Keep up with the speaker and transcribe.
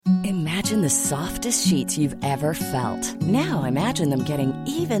Imagine the softest sheets you've ever felt. Now imagine them getting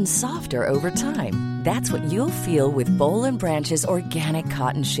even softer over time. That's what you'll feel with Boll and Branch's organic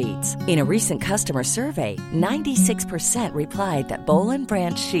cotton sheets. In a recent customer survey, 96% replied that Boll and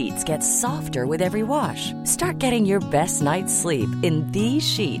Branch sheets get softer with every wash. Start getting your best night's sleep in these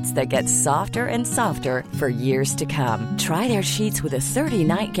sheets that get softer and softer for years to come. Try their sheets with a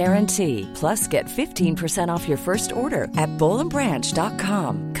 30-night guarantee. Plus, get 15% off your first order at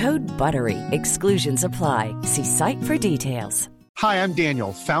bollandbranch.com. Code BUTTERY. Exclusions apply. See site for details. Hi, I'm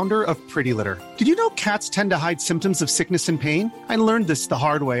Daniel, founder of Pretty Litter. Did you know cats tend to hide symptoms of sickness and pain? I learned this the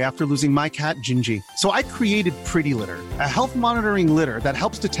hard way after losing my cat, Gingy. So I created Pretty Litter, a health monitoring litter that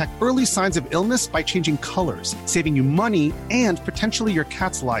helps detect early signs of illness by changing colors, saving you money and potentially your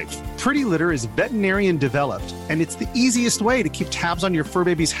cat's life. Pretty Litter is veterinarian developed, and it's the easiest way to keep tabs on your fur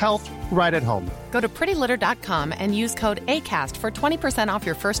baby's health right at home. Go to prettylitter.com and use code ACAST for 20% off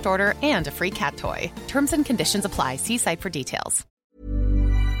your first order and a free cat toy. Terms and conditions apply. See site for details.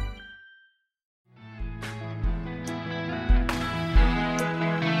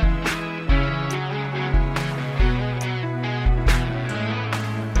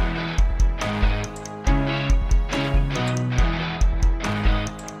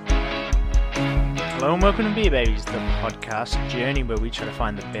 Hello and welcome to Beer Babies, the podcast journey where we try to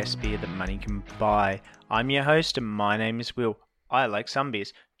find the best beer that money can buy. I'm your host and my name is Will. I like some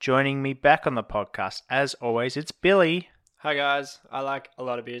beers. Joining me back on the podcast, as always, it's Billy. Hi guys, I like a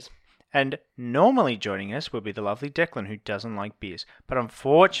lot of beers. And normally joining us will be the lovely Declan, who doesn't like beers. But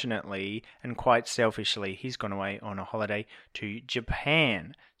unfortunately, and quite selfishly, he's gone away on a holiday to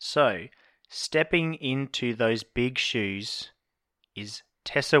Japan. So, stepping into those big shoes is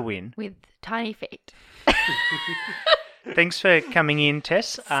Tessa Wynn. With tiny feet. Thanks for coming in,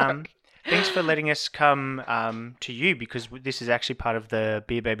 Tess. Sorry. Thanks for letting us come to you, because this is actually part of the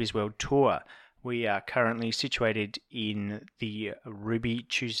Beer Babies World Tour. We are currently situated in the Ruby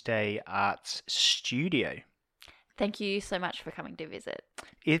Tuesday Arts Studio. Thank you so much for coming to visit.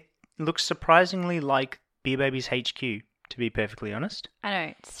 It looks surprisingly like Beer Babies HQ, to be perfectly honest. I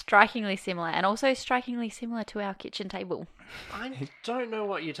know, it's strikingly similar, and also strikingly similar to our kitchen table. I don't know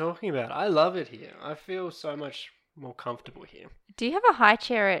what you're talking about. I love it here. I feel so much more comfortable here. Do you have a high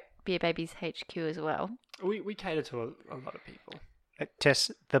chair at Beer Babies HQ as well? We cater to a lot of people.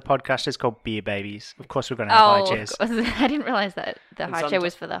 Tess, the podcast is called Beer Babies. Of course we're going to have high chairs. Of course. I didn't realise that the high chair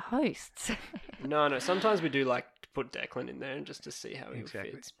was for the hosts. No, sometimes we do like to put Declan in there just to see how he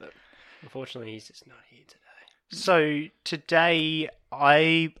fits, but unfortunately he's just not here today. So today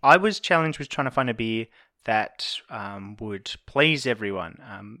I was challenged with trying to find a beer that would please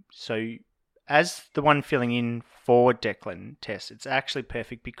everyone. So as the one filling in for Declan, Tess, it's actually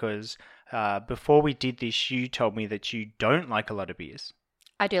perfect because before we did this, you told me that you don't like a lot of beers.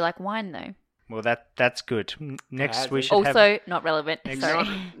 I do like wine though. Well, that's good. Next we should also not relevant. Sorry.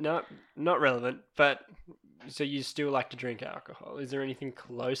 Not relevant, but so you still like to drink alcohol. Is there anything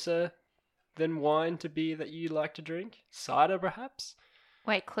closer than wine to beer that you like to drink? Cider, perhaps?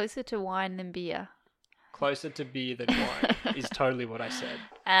 Wait, closer to wine than beer? Closer to beer than wine is totally what I said.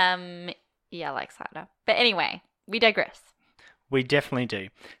 Yeah, I like cider. But anyway, we digress. We definitely do.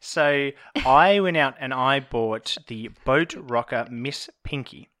 So I went out and I bought the Boat Rocker Miss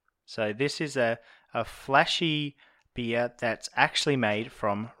Pinky. So this is a flashy beer that's actually made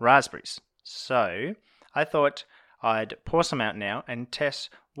from raspberries. So I thought I'd pour some out now. And Tess,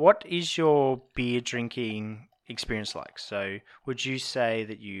 what is your beer drinking experience like? So would you say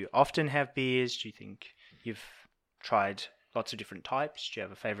that you often have beers? Do you think you've tried lots of different types? Do you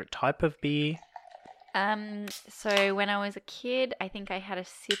have a favourite type of beer? So when I was a kid, I think I had a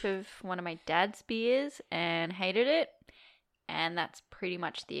sip of one of my dad's beers and hated it. And that's pretty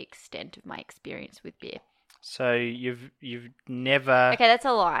much the extent of my experience with beer. So you've never... Okay, that's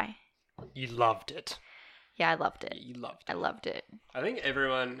a lie. You loved it. Yeah, I loved it. You loved it. I loved it. I think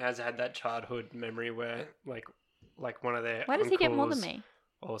everyone has had that childhood memory where like one of their Why does he get more than uncles me?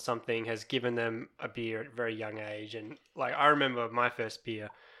 or something has given them a beer at a very young age. And like I remember my first beer,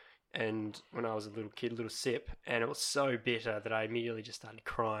 and when I was a little kid, little sip, and it was so bitter that I immediately just started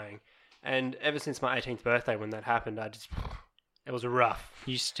crying. And ever since my 18th birthday when that happened, it was rough.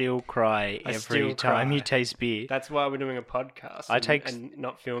 You still cry every time you taste beer. That's why we're doing a podcast and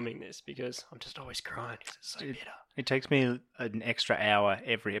not filming this, because I'm just always crying because it's so bitter. It takes me an extra hour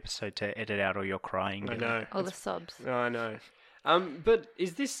every episode to edit out all your crying. I know. All the sobs. I know. But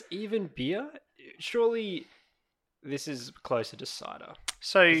is this even beer? Surely this is closer to cider.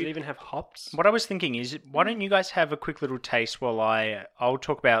 So does it even have hops? What I was thinking is, why don't you guys have a quick little taste while I'll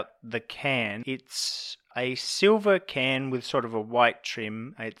talk about the can. It's a silver can with sort of a white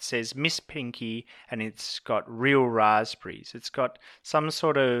trim. It says Miss Pinky, and it's got real raspberries. It's got some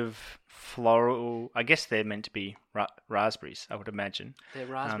sort of floral. I guess they're meant to be raspberries, I would imagine. They're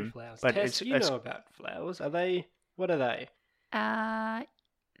raspberry flowers. but Tess, you know about flowers. What are they?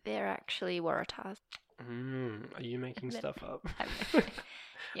 They're actually Waratahs. Are you making stuff up?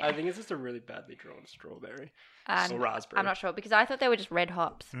 Yeah. I think it's just a really badly drawn strawberry. And or raspberry. I'm not sure because I thought they were just red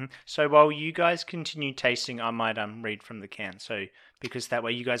hops. So while you guys continue tasting, I might read from the can. So because that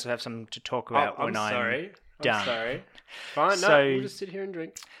way you guys will have something to talk about when I'm done. I'm sorry. Fine, So- no, we'll just sit here and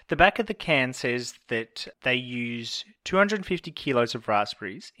drink. The back of the can says that they use 250 kilos of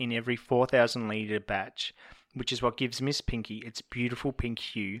raspberries in every 4,000 litre batch, which is what gives Miss Pinky its beautiful pink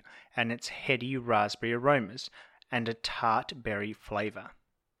hue and its heady raspberry aromas and a tart berry flavour.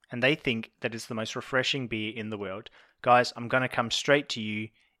 And they think that it's the most refreshing beer in the world. Guys, I'm going to come straight to you.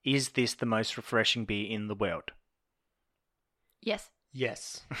 Is this the most refreshing beer in the world? Yes.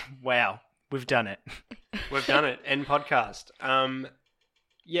 Yes. Wow, we've done it. We've done it. End podcast.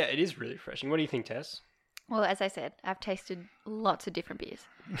 Yeah, it is really refreshing. What do you think, Tess? Well, as I said, I've tasted lots of different beers,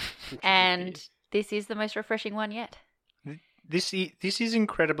 and this is the most refreshing one yet. This is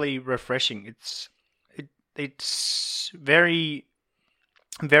incredibly refreshing. It's very,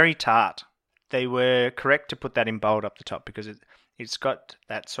 very tart. They were correct to put that in bold up the top because it's got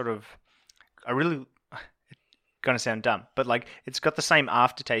that sort of going to sound dumb, but like it's got the same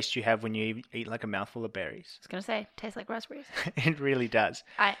aftertaste you have when you eat like a mouthful of berries. I was going to say, tastes like raspberries. It really does.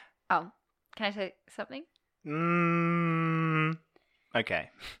 Can I say something? Okay.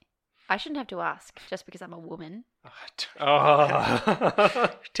 I shouldn't have to ask just because I'm a woman. Oh.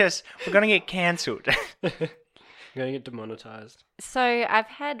 Tess, we're going to get cancelled. I'm going to get demonetized. So I've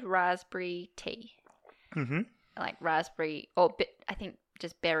had raspberry tea, like raspberry, I think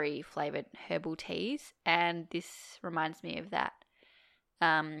just berry flavored herbal teas, and this reminds me of that.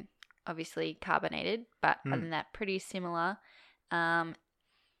 Obviously carbonated, but other than that, pretty similar.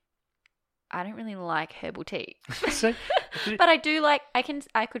 I don't really like herbal tea, So, but I do like.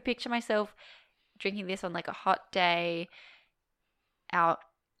 I could picture myself drinking this on like a hot day out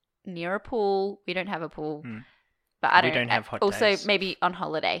near a pool. We don't have a pool, but I We don't have hot also days. maybe on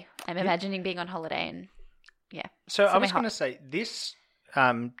holiday. I'm imagining being on holiday and So I was Semi-hot. going to say, this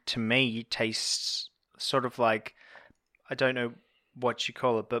to me tastes sort of like, I don't know what you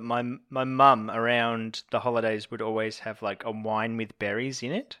call it, but my mum around the holidays would always have like a wine with berries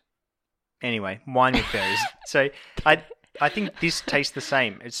in it. Anyway, wine with berries. So I think this tastes the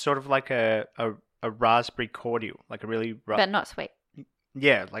same. It's sort of like a raspberry cordial, like a really... but not sweet.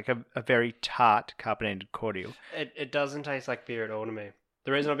 Yeah, like a very tart carbonated cordial. It doesn't taste like beer at all to me.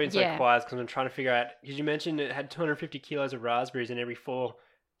 The reason I've been so Yeah. quiet is because I'm trying to figure out, because you mentioned it had 250 kilos of raspberries in every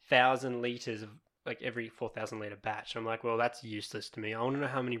 4,000 litres of, like every 4,000 litre batch. I'm like, well, that's useless to me. I want to know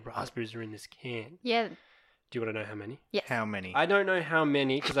how many raspberries are in this can. Yeah. Do you want to know how many? Yes. How many? I don't know how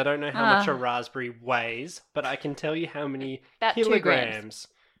many because I don't know how much a raspberry weighs, but I can tell you how many About 2 kilograms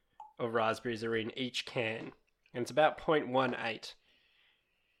of raspberries are in each can. And it's about 0.18.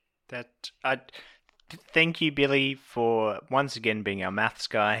 Thank you, Billy, for once again being our maths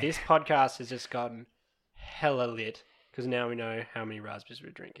guy. This podcast has just gotten hella lit because now we know how many raspberries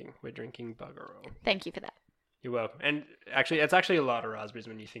we're drinking. We're drinking bugger all. Thank you for that. You're welcome. And actually, it's actually a lot of raspberries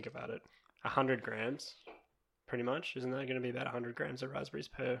when you think about it. 100 grams, pretty much. Isn't that going to be about 100 grams of raspberries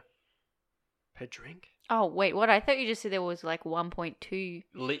per drink? Oh, wait, what? I thought you just said there was like 1.2.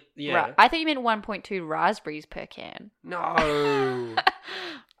 Yeah. I thought you meant 1.2 raspberries per can. No.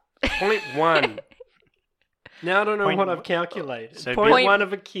 0.1. Now I don't know Point- what I've calculated. So 0.1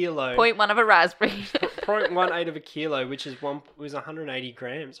 of a kilo. 0.1 of a raspberry. 0.18 of a kilo, which is 180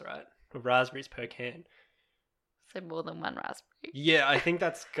 grams, right? Of raspberries per can. So more than one raspberry. Yeah, I think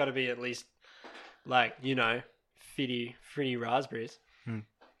that's got to be at least, like, you know, fitty raspberries.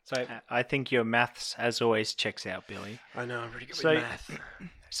 So I think your maths, as always, checks out, Billy. I know I'm pretty good So- with math.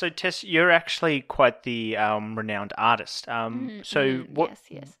 So, Tess, you're actually quite the renowned artist. So,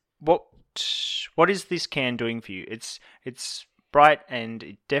 Yes. what is this can doing for you? It's bright and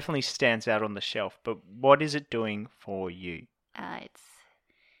it definitely stands out on the shelf. But what is it doing for you? It's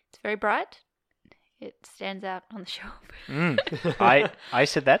very bright. It stands out on the shelf. I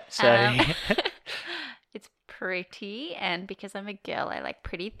said that. So, It's pretty, and because I'm a girl, I like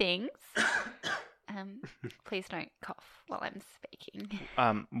pretty things. Please don't cough while I'm speaking.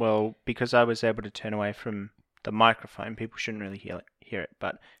 well, because I was able to turn away from the microphone, people shouldn't really hear it.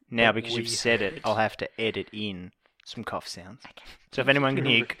 But now, But because we you've said heard it, it. I'll have to edit in some cough sounds. Okay. So if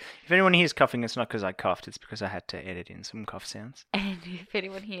anyone hears coughing, it's not because I coughed. It's because I had to edit in some cough sounds. And if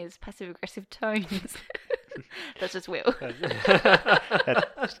anyone hears passive aggressive tones, that's just Will.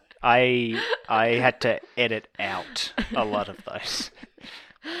 I had to edit out a lot of those.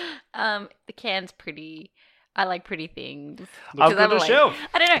 The can's pretty. I like pretty things. Looks Because good I'm on the shelf.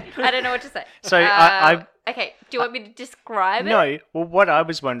 I don't know what to say. So I okay. Do you want me to describe it? no. Well, what I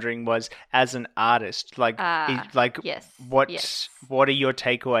was wondering was, as an artist, like yes, what yes. what are your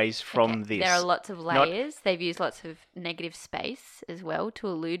takeaways from Okay, this? There are lots of Not- layers. They've used lots of negative space as well to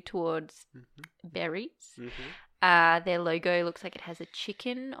allude towards berries. Mm-hmm. Their logo looks like it has a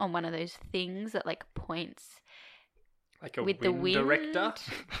chicken on one of those things that like points Like a with the wind wind director.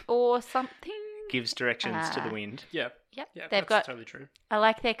 or something. Gives directions to the wind. Yeah. Yep. Yeah, They've that's got. totally true. I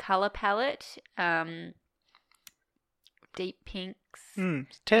like their color palette. Deep pinks,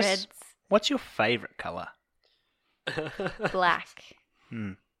 Tess, reds, what's your favourite colour? black.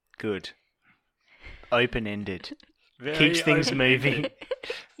 Good. Open-ended. Very Keeps things open-ended. moving.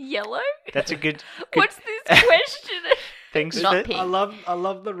 Yellow. That's a good. What's this question? Thanks Not for. pink. I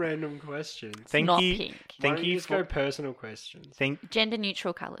love the random questions. Thank Not you. pink. Why Thank don't you just for. go personal questions. Gender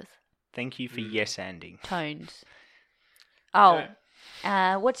neutral colors, Thank you for yes-anding. tones. Oh,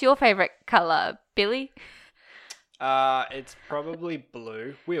 what's your favorite color, Billy? It's probably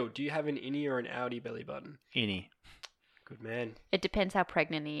blue. Will, do you have an innie or an outie belly button? Innie. Good man. It depends how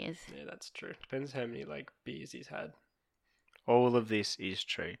pregnant he is. Yeah, that's true. Depends how many beers he's had. All of this is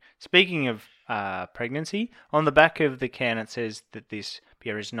true. Speaking of pregnancy, on the back of the can it says that this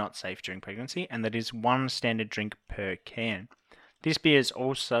beer is not safe during pregnancy and that is one standard drink per can. This beer is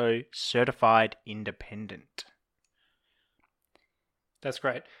also certified independent. That's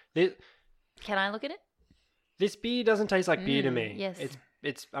great. Can I look at it? This beer doesn't taste like beer to me. yes.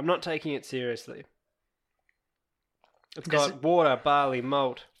 It's. I'm not taking it seriously. It's Does got water, barley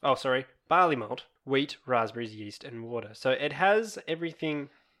malt, wheat, raspberries, yeast, and water. So it has everything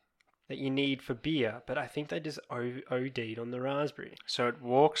that you need for beer, but I think they just OD'd on the raspberry. So it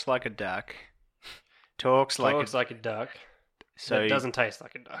walks like a duck, talks like like a duck. so So it doesn't taste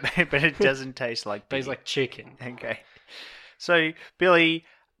like a duck. but it doesn't taste like beer. Tastes like chicken. Okay. So, Billy,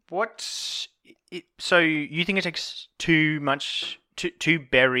 so you think it takes too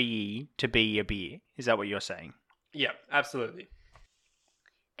berry to be a beer? Is that what you're saying? Yeah, absolutely.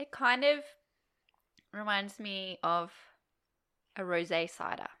 It kind of reminds me of a rosé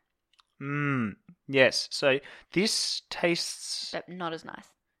cider, Yes. So this tastes. but not as nice.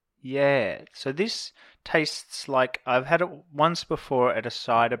 Yeah. So this tastes like I've had it once before at a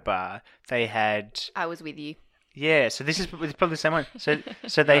cider bar. They had. I was with you. Yeah. So this is it's probably the same one. So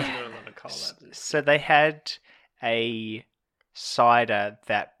they. I've got a lot of collabs. So they had a cider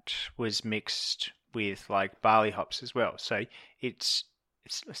that was mixed with like barley hops as well. So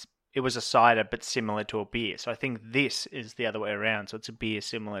it was a cider but similar to a beer. So I think this is the other way around. So it's a beer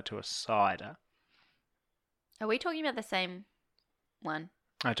similar to a cider. Are we talking about the same one?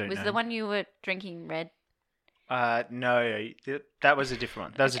 I don't Was know. the one you were drinking red? No, that was a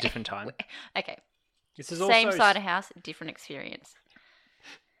different one. That was a different time. Okay. This is Same also cider house, different experience.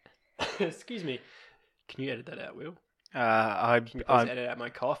 Excuse me. Can you edit that out, Will? I Can you please edit out my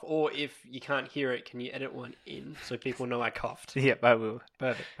cough? Or if you can't hear it, can you edit one in so people know I coughed? Yep, I will.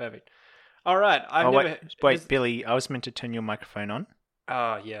 Perfect. All right. Wait, Billy, I was meant to turn your microphone on.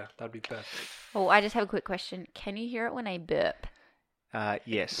 Oh, yeah. That'd be perfect. Oh, I just have a quick question. Can you hear it when I burp?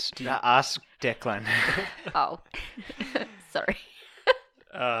 Yes. Ask Declan. Oh, sorry.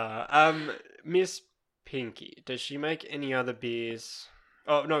 Miss Pinky, does she make any other beers?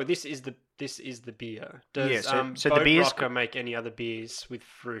 Oh no, this is the beer. Does Yeah, so the Boat beer's Rocker make any other beers with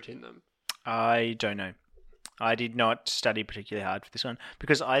fruit in them? I don't know. I did not study particularly hard for this one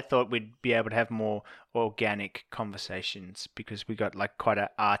because I thought we'd be able to have more organic conversations because we got like quite a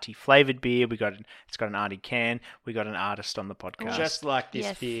arty flavored beer. It's got an arty can. We got an artist on the podcast. Just like this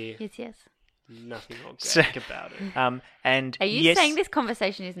yes. beer, Yes. nothing So- organic about it. And Are you yes, saying this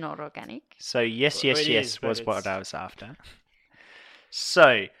conversation is not organic? So yes, Well, it yes is, but was what it's- I was after.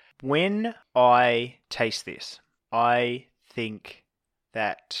 So when I taste this, I think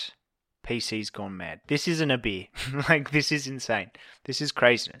that PC's gone mad. This isn't a beer. Like, this is insane. This is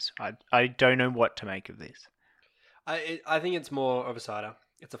craziness. I don't know what to make of this. I think it's more of a cider.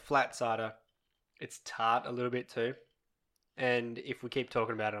 It's a flat cider. It's tart a little bit too. And if we keep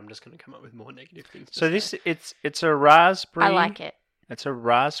talking about it, I'm just going to come up with more negative things. to So say. it's a raspberry. I like it. It's a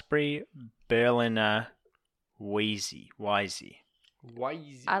raspberry Berliner Wheezy. Wheezy.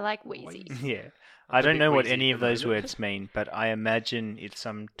 I like wheezy. Yeah. I'm I a don't bit know what wheezy any at of the those moment. words mean, but I imagine it's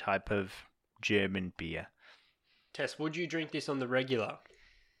some type of German beer. Tess, would you drink this on the regular?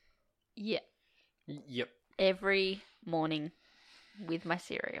 Yeah. Yep. Every morning with my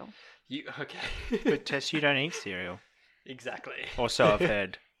cereal. You okay? But Tess, you don't eat cereal. Exactly. Or so I've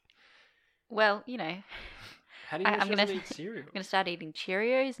heard. Well, you know, How do you know I'm she gonna doesn't eat cereal? I'm gonna start eating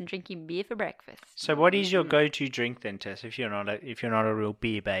Cheerios and drinking beer for breakfast. So what is your go-to drink then, Tess? If you're not a real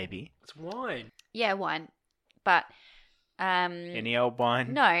beer baby, It's wine. Yeah, wine, but any old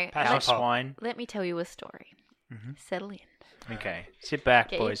wine, no. house Passion. wine. Let me tell you a story. Mhm. Settle in. Okay, sit back,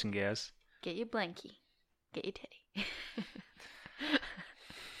 Get boys and girls. Get your blankie. Get your teddy.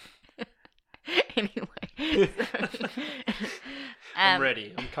 Anyway. So, I'm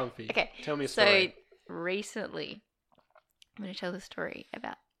ready. I'm comfy. Okay. Tell me a So story. recently, I'm going to tell the story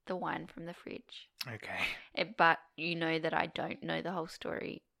about the wine from the fridge. Okay. But you know that I don't know the whole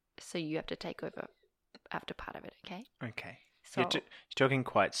story, so you have to take over after part of it, okay? Okay. So, You're talking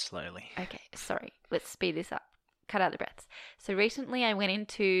quite slowly. okay, sorry. Let's speed this up. Cut out the breaths. So recently I went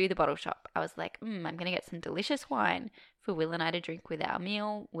into the bottle shop. I was like, I'm going to get some delicious wine for Will and I to drink with our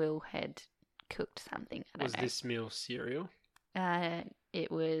meal. Will had cooked something. I don't Was know. this meal cereal?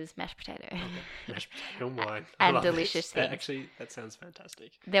 It was mashed potato. Mashed potato and wine. I And love this. delicious That things. actually, that sounds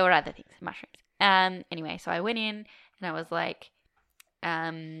fantastic. There were other things, mushrooms. Anyway, so I went in and I was like,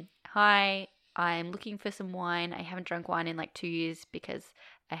 hi, I'm looking for some wine. I haven't drunk wine in like 2 years because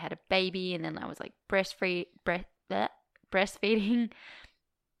I had a baby and then I was like breastfeeding.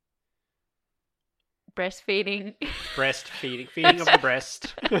 Breastfeeding. Breastfeeding. Feeding of the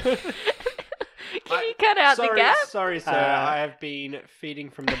breast. Can you cut out the gap? Sorry, sir. I have been feeding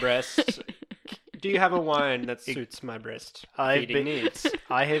from the breast. Do you have a wine that suits my breast feeding needs?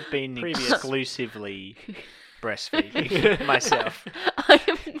 I have been Previous. exclusively breastfeeding myself. I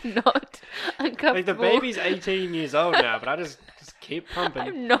am not uncomfortable. Like the baby's 18 years old now, but I just keep pumping.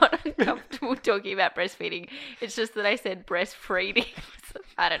 I'm not uncomfortable talking about breastfeeding. It's just that I said breastfeeding.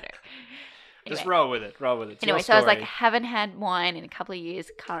 I don't know. Just Anyway. roll with it. Roll with it. It's Anyway, your so I was like, story. haven't had wine in a couple of years.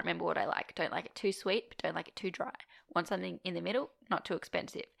 Can't remember what I like. Don't like it too sweet, but don't like it too dry. Want something in the middle, not too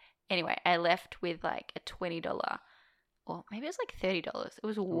expensive. Anyway, I left with like a $20, or maybe it was like $30. It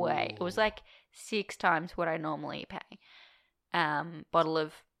was way. It was Ooh. like 6 times what I normally pay. Bottle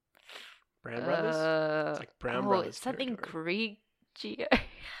of Brown Brothers? It's like Brown oh, Brothers it's something territory. Grigio.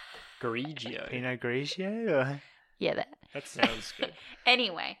 Grigio. Pinot Grigio? Or... Yeah, that. That sounds good.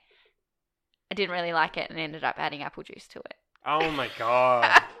 Anyway, I didn't really like it and ended up adding apple juice to it. Oh my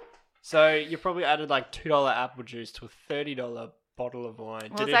god. So you probably added like $2 apple juice to a $30 bottle of wine.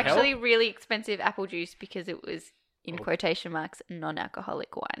 Well, Did it's it actually help? really expensive apple juice because it was, in Oh. quotation marks,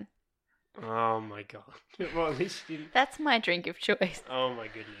 non-alcoholic wine. Oh my god. Well, at least you didn't. That's my drink of choice. Oh my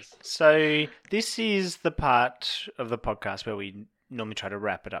goodness. So this is the part of the podcast where we normally try to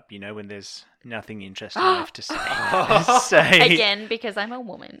wrap it up, you know, when there's nothing interesting left to say. So, Again, because I'm a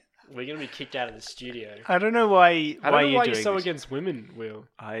woman. We're gonna be kicked out of the studio. I don't know why I don't know you're why doing you're so this. against women, Will.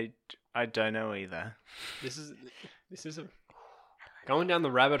 I don't know either. This is a going down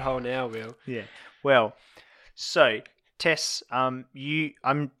the rabbit hole now, Will. Yeah. Well, so Tess, I'm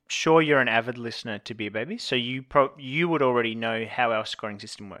sure you're an avid listener to Beer Baby, so you would already know how our scoring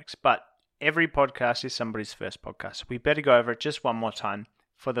system works. But every podcast is somebody's first podcast, so we better go over it just one more time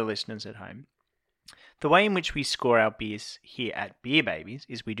for the listeners at home. The way in which we score our beers here at Beer Babies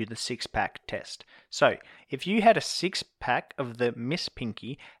is we do the 6-pack test. So, if you had a 6-pack of the Miss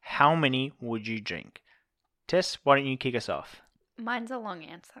Pinky, how many would you drink? Tess, why don't you kick us off? Mine's a long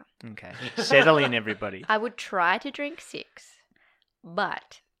answer. Okay. Settle in, everybody. I would try to drink 6,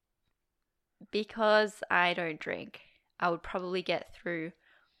 but because I don't drink, I would probably get through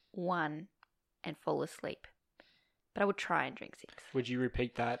 1 and fall asleep. But I would try and drink 6. Would you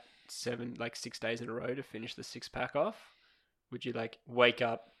repeat that 6 days in a row to finish the 6-pack off? Would you like wake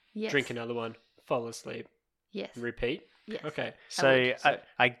up, Yes. drink another one, fall asleep, Yes. and repeat? Yes. Okay. So, So-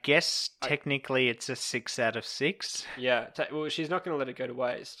 I guess technically it's a 6 out of 6. Yeah. Well, she's not going to let it go to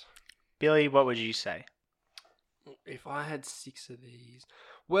waste. Billy, what would you say? If I had 6 of these,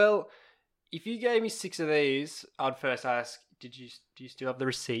 well, if you gave me 6 of these, I'd first ask, do you still have the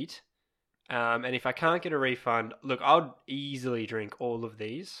receipt? And if I can't get a refund, look, I'll easily drink all of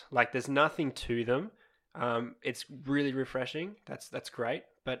these. Like, there's nothing to them. It's really refreshing. That's great.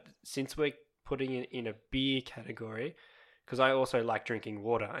 But since we're putting it in a beer category, because I also like drinking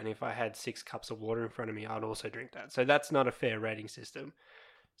water, and if I had 6 cups of water in front of me, I'd also drink that. So that's not a fair rating system.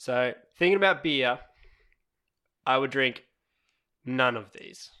 So thinking about beer, I would drink none of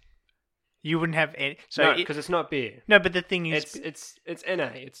these. You wouldn't have any. So because it's not beer. No, but the thing is, It's NA.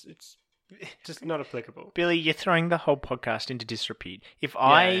 It's Just not applicable. Billy, you're throwing the whole podcast into disrepute. If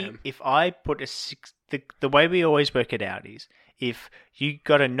I I am. put a six, the way we always work it out is if you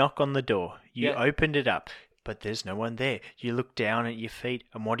got a knock on the door, you Yeah. opened it up, but there's no one there. You look down at your feet,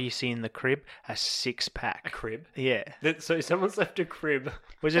 and what do you see in the crib? A 6-pack. A crib. Yeah. So someone's left a crib.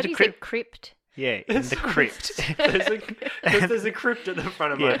 Was What it do a you crib? say, crypt? Yeah, in the crypt. there's a crypt at the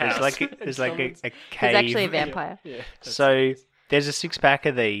front of my Yeah, house. there's like a He's cave. actually a vampire. Yeah. that's- So there's a 6-pack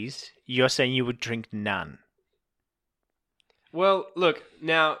of these. You're saying you would drink none. Well, look,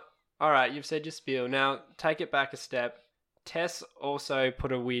 now, all right, you've said your spiel. Now, take it back a step. Tess also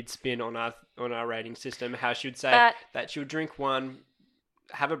put a weird spin on our rating system, how she would say But- that she would drink one,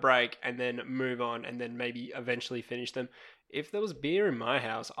 have a break, and then move on, and then maybe eventually finish them. If there was beer in my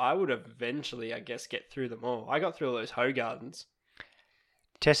house, I would eventually, I guess, get through them all. I got through all those Hoegaardens.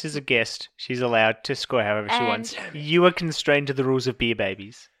 Tess is a guest. She's allowed to score however she And- wants. You are constrained to the rules of Beer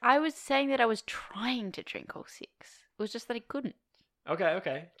Babies. I was saying that I was trying to drink all 6. It was just that I couldn't.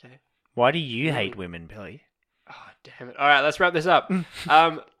 Okay. Why do you hate women, Billy? Oh, damn it. All right, let's wrap this up.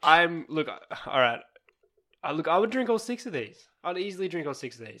 All right. I would drink all 6 of these. I'd easily drink all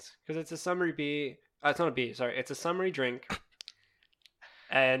 6 of these because it's a summery beer. It's not a beer, sorry. It's a summery drink.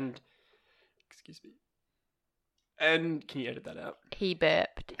 And, excuse me. And can you edit that out? He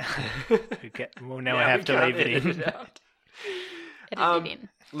burped. Okay, well, now I have we to can't leave it edit in. out. Edit it in.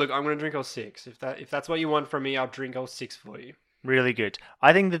 Look, I'm gonna drink all 6. If that's what you want from me, I'll drink all 6 for you. Really good.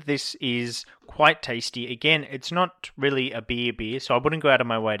 I think that this is quite tasty. Again, it's not really a beer, so I wouldn't go out of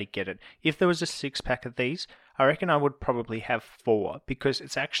my way to get it. If there was a 6-pack of these, I reckon I would probably have 4 because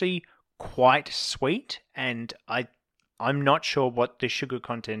it's actually quite sweet, and I'm not sure what the sugar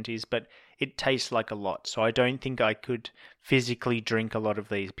content is, but it tastes like a lot. So I don't think I could physically drink a lot of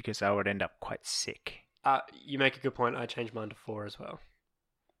these because I would end up quite sick. You make a good point. I changed mine to 4 as well.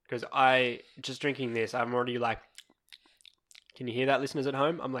 Because just drinking this, I'm already like, can you hear that, listeners at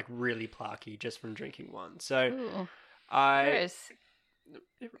home? I'm like really plaquey just from drinking one. So Ooh, it's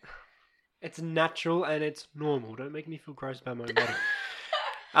gross. natural and it's normal. Don't make me feel gross about my own body.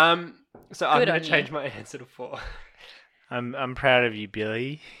 So I'm Good going on to you. change my answer to 4. I'm proud of you,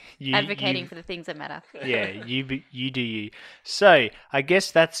 Billy. Advocating for the things that matter. Yeah, you do you. So, I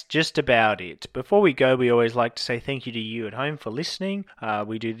guess that's just about it. Before we go, we always like to say thank you to you at home for listening.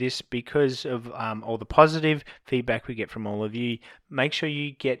 We do this because of all the positive feedback we get from all of you. Make sure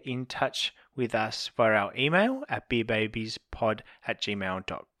you get in touch with us via our email at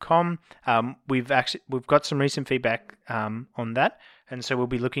beerbabiespod@gmail.com. We've got some recent feedback on that, and so we'll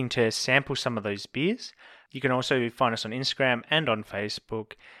be looking to sample some of those beers. You can also find us on Instagram and on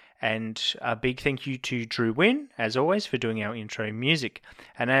Facebook. And a big thank you to Drew Wynn, as always, for doing our intro music.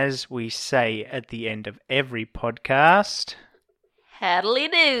 And as we say at the end of every podcast, Howdly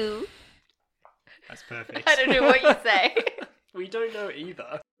do. That's perfect. I don't know what you say. We don't know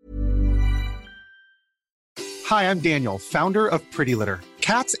either. Hi, I'm Daniel, founder of Pretty Litter.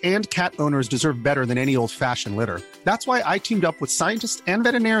 Cats and cat owners deserve better than any old-fashioned litter. That's why I teamed up with scientists and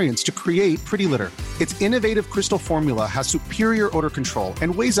veterinarians to create Pretty Litter. Its innovative crystal formula has superior odor control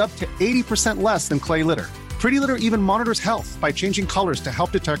and weighs up to 80% less than clay litter. Pretty Litter even monitors health by changing colors to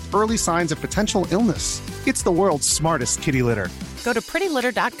help detect early signs of potential illness. It's the world's smartest kitty litter. Go to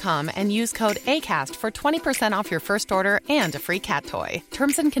prettylitter.com and use code ACAST for 20% off your first order and a free cat toy.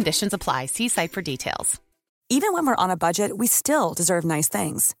 Terms and conditions apply. See site for details. Even when we're on a budget, we still deserve nice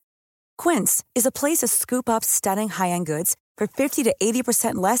things. Quince is a place to scoop up stunning high-end goods for 50 to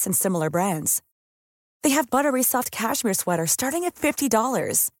 80% less than similar brands. They have buttery soft cashmere sweaters starting at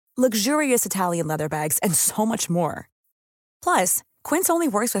 $50, luxurious Italian leather bags, and so much more. Plus, Quince only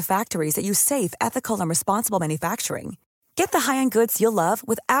works with factories that use safe, ethical, and responsible manufacturing. Get the high-end goods you'll love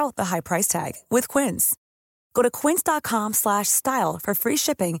without the high price tag with Quince. Go to quince.com/style for free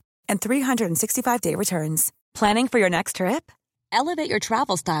shipping and 365-day returns. Planning for your next trip? Elevate your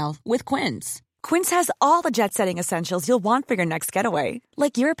travel style with Quince. Quince has all the jet-setting essentials you'll want for your next getaway,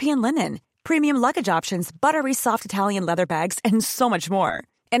 like European linen, premium luggage options, buttery soft Italian leather bags, and so much more.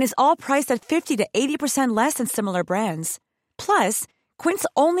 And is all priced at 50 to 80% less than similar brands. Plus, Quince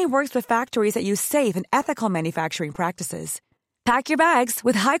only works with factories that use safe and ethical manufacturing practices. Pack your bags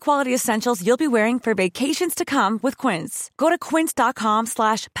with high-quality essentials you'll be wearing for vacations to come with Quince. Go to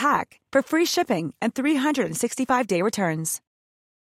quince.com/pack for free shipping and 365-day returns.